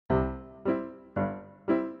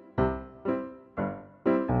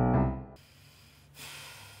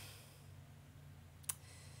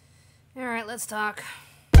let's talk.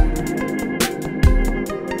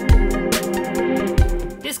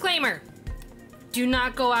 Disclaimer. Do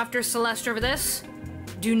not go after Celeste over this.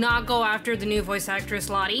 Do not go after the new voice actress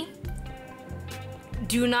Lottie.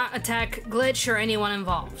 Do not attack Glitch or anyone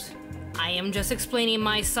involved. I am just explaining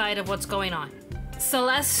my side of what's going on.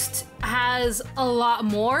 Celeste has a lot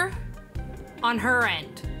more on her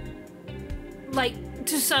end. Like,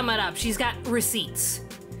 to sum it up, she's got receipts.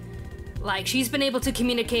 Like, she's been able to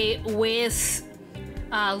communicate with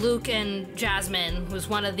Luke and Jasmine, who's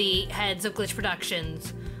one of the heads of Glitch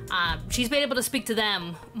Productions. She's been able to speak to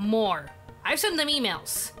them more. I've sent them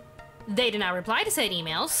emails. They did not reply to said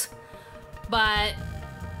emails. But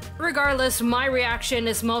regardless, my reaction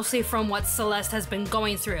is mostly from what Celeste has been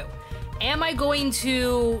going through. Am I going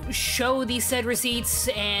to show these said receipts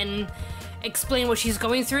and explain what she's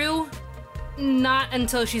going through? Not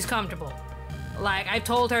until she's comfortable. Like, I've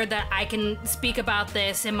told her that I can speak about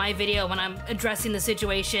this in my video when I'm addressing the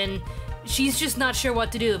situation. She's just not sure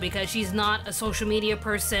what to do because she's not a social media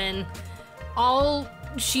person. All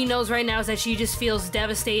she knows right now is that she just feels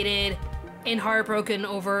devastated and heartbroken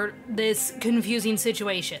over this confusing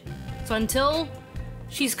situation. So until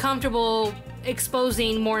she's comfortable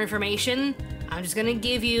exposing more information, I'm just gonna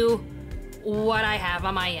give you what I have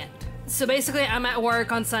on my end. So basically, I'm at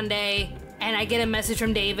work on Sunday, and I get a message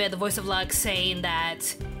from David, the voice of Lux, saying that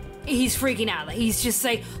he's freaking out. Like, he's just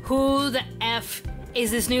like, who the F is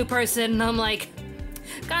this new person? And I'm like,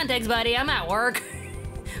 context, buddy, I'm at work.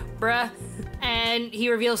 Bruh. And he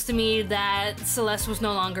reveals to me that Celeste was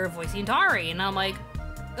no longer voicing Tari. And I'm like,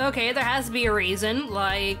 okay, there has to be a reason.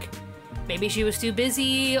 Like, maybe she was too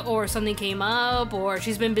busy, or something came up, or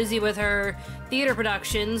she's been busy with her theater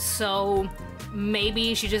productions, so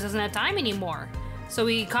maybe she just doesn't have time anymore. So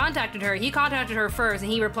we contacted her. He contacted her first, and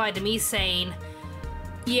he replied to me saying,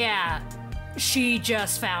 yeah, she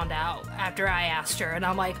just found out after I asked her. And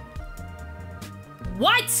I'm like,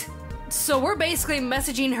 what? So we're basically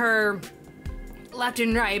messaging her left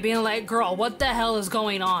and right, being like, girl, what the hell is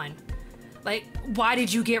going on? Like, why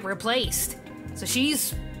did you get replaced? So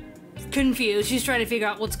she's confused. She's trying to figure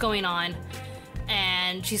out what's going on.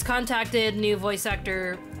 And she's contacted new voice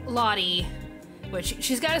actor Lottie, which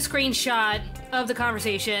she's got a screenshot of the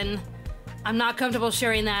conversation. I'm not comfortable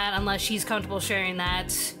sharing that unless she's comfortable sharing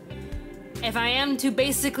that. If I am to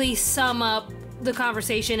basically sum up the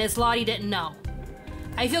conversation, it's Lottie didn't know.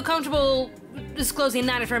 I feel comfortable disclosing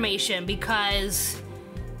that information because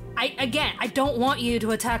I don't want you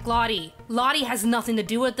to attack Lottie. Lottie has nothing to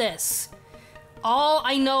do with this. All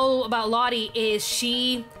I know about Lottie is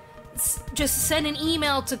she just sent an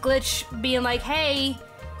email to Glitch being like, hey,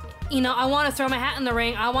 you know, I want to throw my hat in the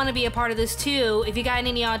ring. I want to be a part of this too. If you got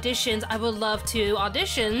any auditions, I would love to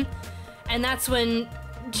audition. And that's when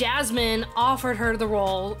Jasmine offered her the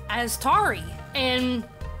role as Tari. And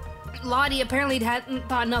Lottie apparently hadn't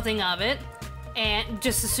thought nothing of it and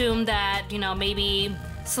just assumed that, you know, maybe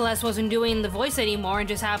Celeste wasn't doing the voice anymore and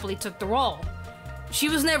just happily took the role. She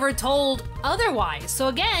was never told otherwise. So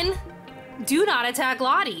again, do not attack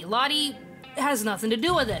Lottie. Lottie has nothing to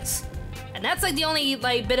do with this. And that's like the only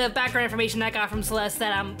like bit of background information I got from Celeste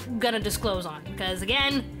that I'm gonna disclose on. Because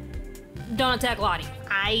again, don't attack Lottie.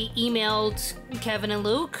 I emailed Kevin and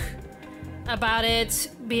Luke about it,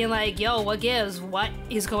 being like, yo, what gives? What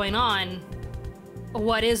is going on?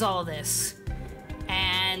 What is all this?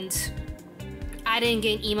 And I didn't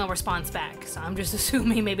get an email response back. So I'm just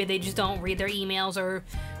assuming maybe they just don't read their emails or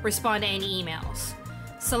respond to any emails.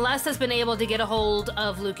 Celeste has been able to get a hold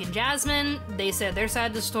of Luke and Jasmine. They said their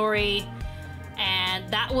side of the story. And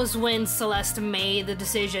that was when Celeste made the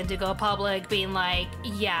decision to go public, being like,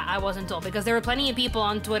 yeah, I wasn't told. Because there were plenty of people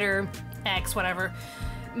on Twitter, X, whatever,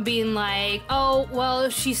 being like, oh, well,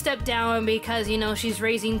 she stepped down because, you know, she's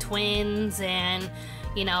raising twins and,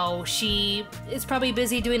 you know, she is probably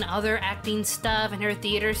busy doing other acting stuff and her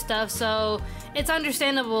theater stuff. So it's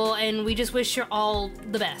understandable and we just wish her all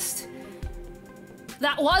the best.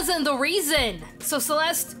 That wasn't the reason. So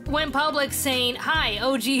Celeste went public saying, hi,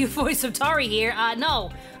 OG voice of Tari here. No,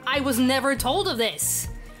 I was never told of this.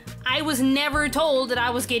 I was never told that I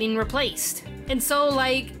was getting replaced. And so,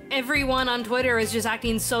 like, everyone on Twitter is just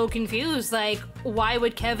acting so confused. Like, why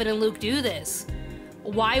would Kevin and Luke do this?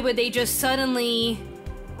 Why would they just suddenly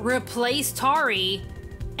replace Tari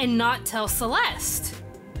and not tell Celeste?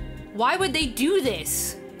 Why would they do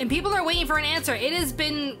this? And people are waiting for an answer. It has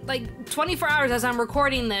been like 24 hours as I'm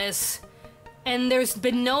recording this, and there's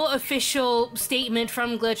been no official statement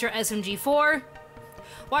from Glitch or SMG4.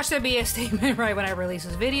 Watch there be a statement right when I release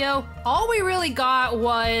this video. All we really got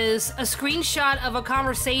was a screenshot of a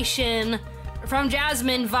conversation from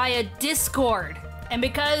Jasmine via Discord. And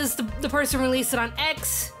because the person released it on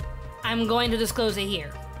X, I'm going to disclose it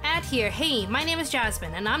here. Hey, my name is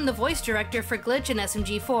Jasmine, and I'm the voice director for Glitch in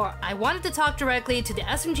SMG4. I wanted to talk directly to the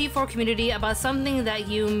SMG4 community about something that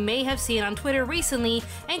you may have seen on Twitter recently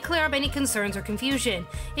and clear up any concerns or confusion.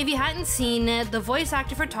 If you hadn't seen it, the voice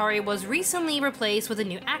actor for Tari was recently replaced with a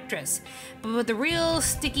new actress. But with the real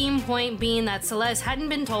sticking point being that Celeste hadn't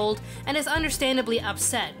been told and is understandably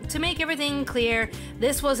upset. To make everything clear,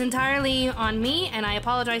 this was entirely on me, and I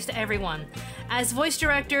apologize to everyone. As voice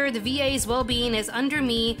director, the VA's well-being is under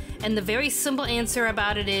me, and the very simple answer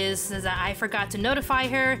about it is that I forgot to notify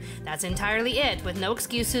her. That's entirely it, with no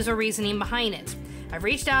excuses or reasoning behind it. I've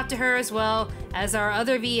reached out to her as well as our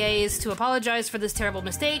other VAs to apologize for this terrible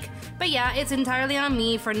mistake, but yeah, it's entirely on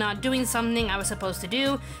me for not doing something I was supposed to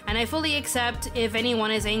do, and I fully accept if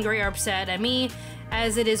anyone is angry or upset at me,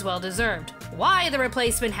 as it is well deserved. Why the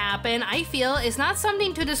replacement happened, I feel, is not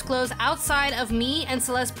something to disclose outside of me and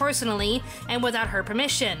Celeste personally and without her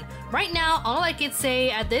permission. Right now, all I could say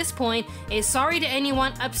at this point is sorry to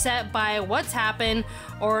anyone upset by what's happened,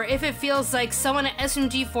 or if it feels like someone at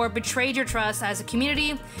SMG4 betrayed your trust as a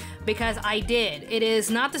community, because I did. It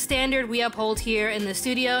is not the standard we uphold here in the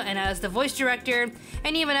studio, and as the voice director,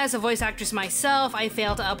 and even as a voice actress myself, I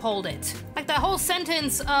fail to uphold it. Like that whole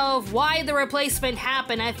sentence of why the replacement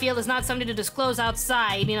happened, I feel is not something to disclose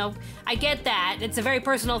outside, you know, I get that, it's a very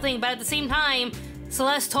personal thing, but at the same time,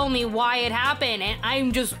 Celeste told me why it happened, and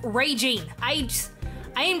I'm just raging. I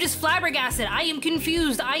am just flabbergasted, I am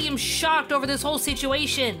confused, I am shocked over this whole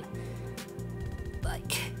situation.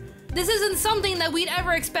 Like, this isn't something that we'd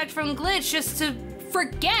ever expect from Glitch, just to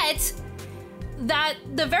forget that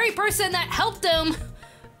the very person that helped them,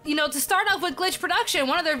 you know, to start off with Glitch production,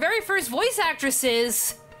 one of their very first voice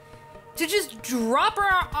actresses, to just drop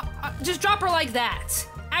her like that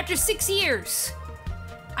after 6 years.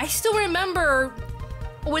 I still remember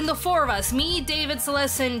when the four of us, me, David,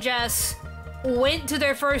 Celeste, and Jess, went to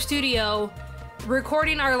their first studio,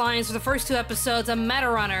 recording our lines for the first 2 episodes of Meta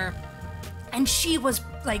Runner, and she was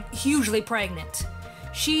like hugely pregnant.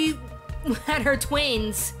 She had her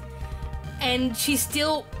twins, and she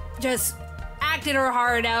still just acted her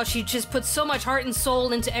heart out. She just put so much heart and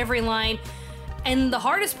soul into every line. And the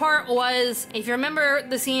hardest part was, if you remember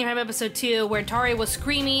the scene from episode 2 where Tari was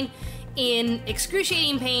screaming in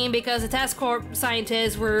excruciating pain because the task force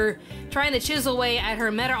scientists were trying to chisel away at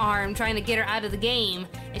her meta arm, trying to get her out of the game,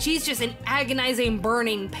 and she's just in agonizing,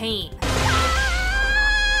 burning pain.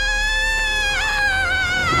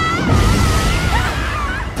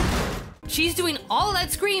 She's doing all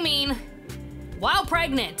that screaming while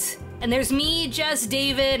pregnant. And there's me, Jess,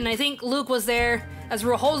 David, and I think Luke was there as we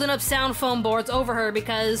were holding up sound foam boards over her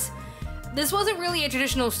because this wasn't really a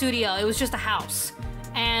traditional studio, it was just a house.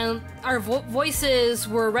 And our voices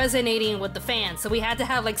were resonating with the fans, so we had to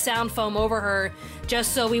have like sound foam over her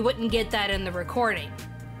just so we wouldn't get that in the recording.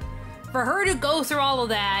 For her to go through all of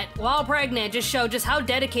that while pregnant just showed just how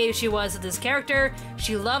dedicated she was to this character.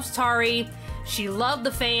 She loves Tari, she loved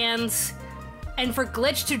the fans, and for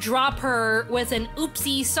Glitch to drop her with an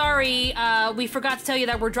oopsie, sorry, we forgot to tell you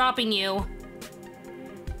that we're dropping you,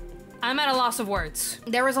 I'm at a loss of words.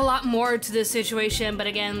 There was a lot more to this situation, but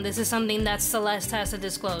again, this is something that Celeste has to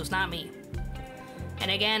disclose, not me. And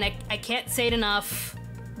again, I can't say it enough.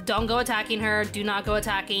 Don't go attacking her, do not go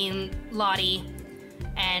attacking Lottie,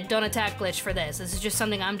 and don't attack Glitch for this. This is just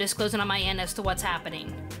something I'm disclosing on my end as to what's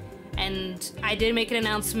happening. And I did make an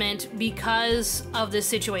announcement because of this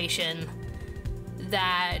situation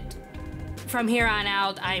that from here on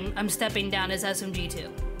out, I'm stepping down as SMG2.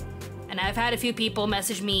 And I've had a few people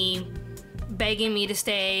message me begging me to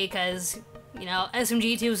stay because, you know,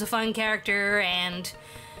 SMG2 is a fun character, and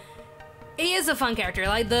he is a fun character.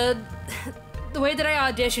 Like, the way that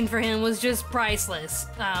I auditioned for him was just priceless.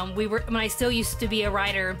 When I still used to be a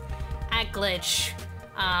writer at Glitch,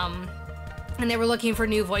 and they were looking for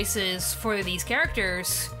new voices for these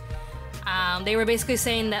characters, they were basically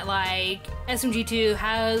saying that, like, SMG2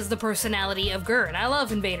 has the personality of Gur, and I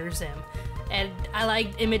love Invader Zim. And I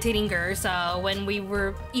liked imitating Gur, so when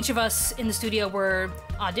each of us in the studio were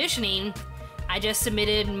auditioning, I just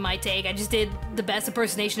submitted my take. I just did the best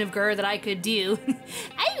impersonation of Gur that I could do.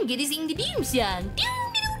 I'm gonna sing the doom song.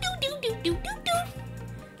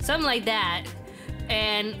 Something like that.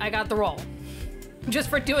 And I got the role. Just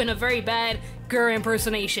for doing a very bad Gur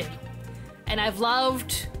impersonation. And I've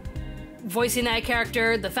loved voicing that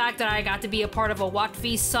character, the fact that I got to be a part of a Walk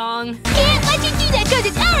Feast song. Can't let you do that cause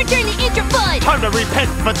it's our turn to enter fun! Time to repent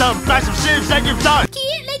for the massive sins that you've done!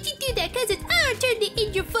 Can't let you do that cause it's our turn to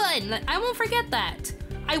enter fun! I won't forget that.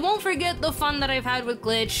 I won't forget the fun that I've had with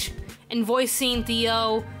Glitch and voicing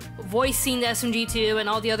Theo voicing the SMG2 and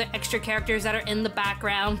all the other extra characters that are in the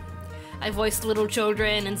background. I voiced little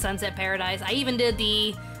children in Sunset Paradise. I even did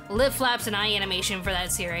the lip flaps and eye animation for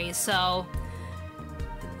that series, so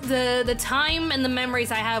the time and the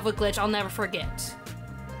memories I have with Glitch, I'll never forget.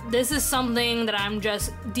 This is something that I'm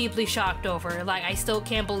just deeply shocked over. Like, I still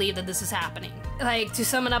can't believe that this is happening. Like, to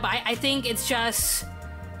sum it up, I think it's just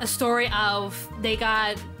a story of they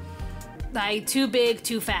got like too big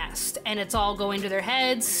too fast, and it's all going to their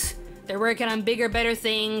heads. They're working on bigger, better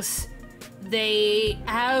things. They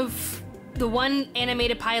have the one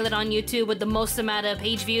animated pilot on YouTube with the most amount of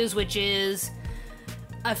page views, which is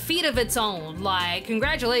a feat of its own. Like,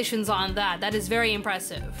 congratulations on that. That is very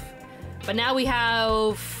impressive. But now we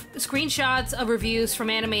have screenshots of reviews from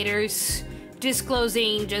animators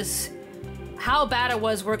disclosing just how bad it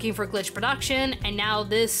was working for Glitch Production, and now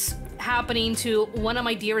this happening to one of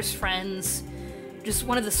my dearest friends, just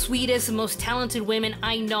one of the sweetest and most talented women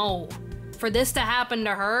I know. For this to happen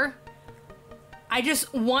to her, I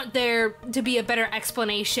just want there to be a better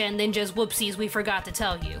explanation than just whoopsies, we forgot to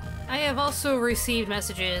tell you. I have also received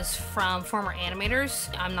messages from former animators.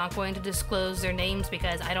 I'm not going to disclose their names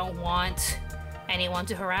because I don't want anyone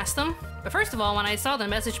to harass them. But first of all, when I saw them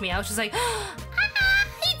message me, I was just like,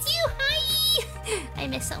 It's you, hi! I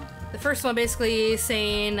miss him. the first one basically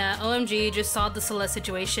saying, OMG, just saw the Celeste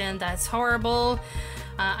situation, that's horrible.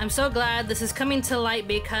 I'm so glad this is coming to light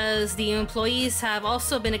because the employees have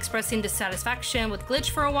also been expressing dissatisfaction with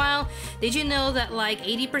Glitch for a while. Did you know that like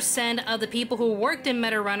 80% of the people who worked in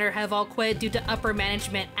MetaRunner have all quit due to upper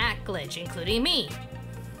management at Glitch, including me?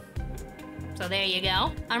 So there you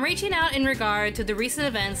go. I'm reaching out in regard to the recent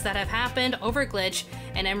events that have happened over Glitch,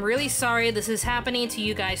 and I'm really sorry this is happening to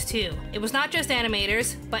you guys too. It was not just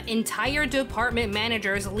animators, but entire department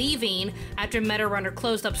managers leaving after MetaRunner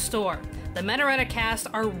closed up store. The MetaRunner cast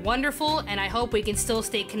are wonderful, and I hope we can still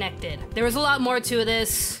stay connected. There was a lot more to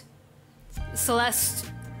this. Celeste,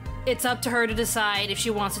 it's up to her to decide if she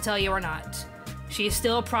wants to tell you or not. She's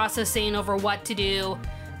still processing over what to do,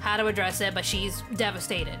 how to address it, but she's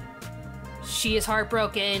devastated. She is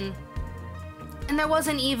heartbroken. And there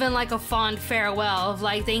wasn't even like a fond farewell of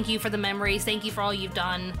like, thank you for the memories, thank you for all you've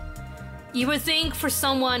done. You would think for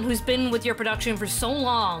someone who's been with your production for so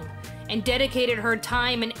long and dedicated her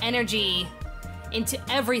time and energy into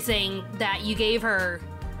everything that you gave her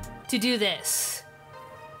to do this.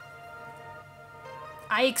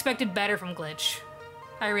 I expected better from Glitch.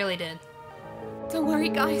 I really did. Don't worry,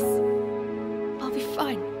 guys. I'll be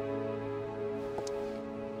fine.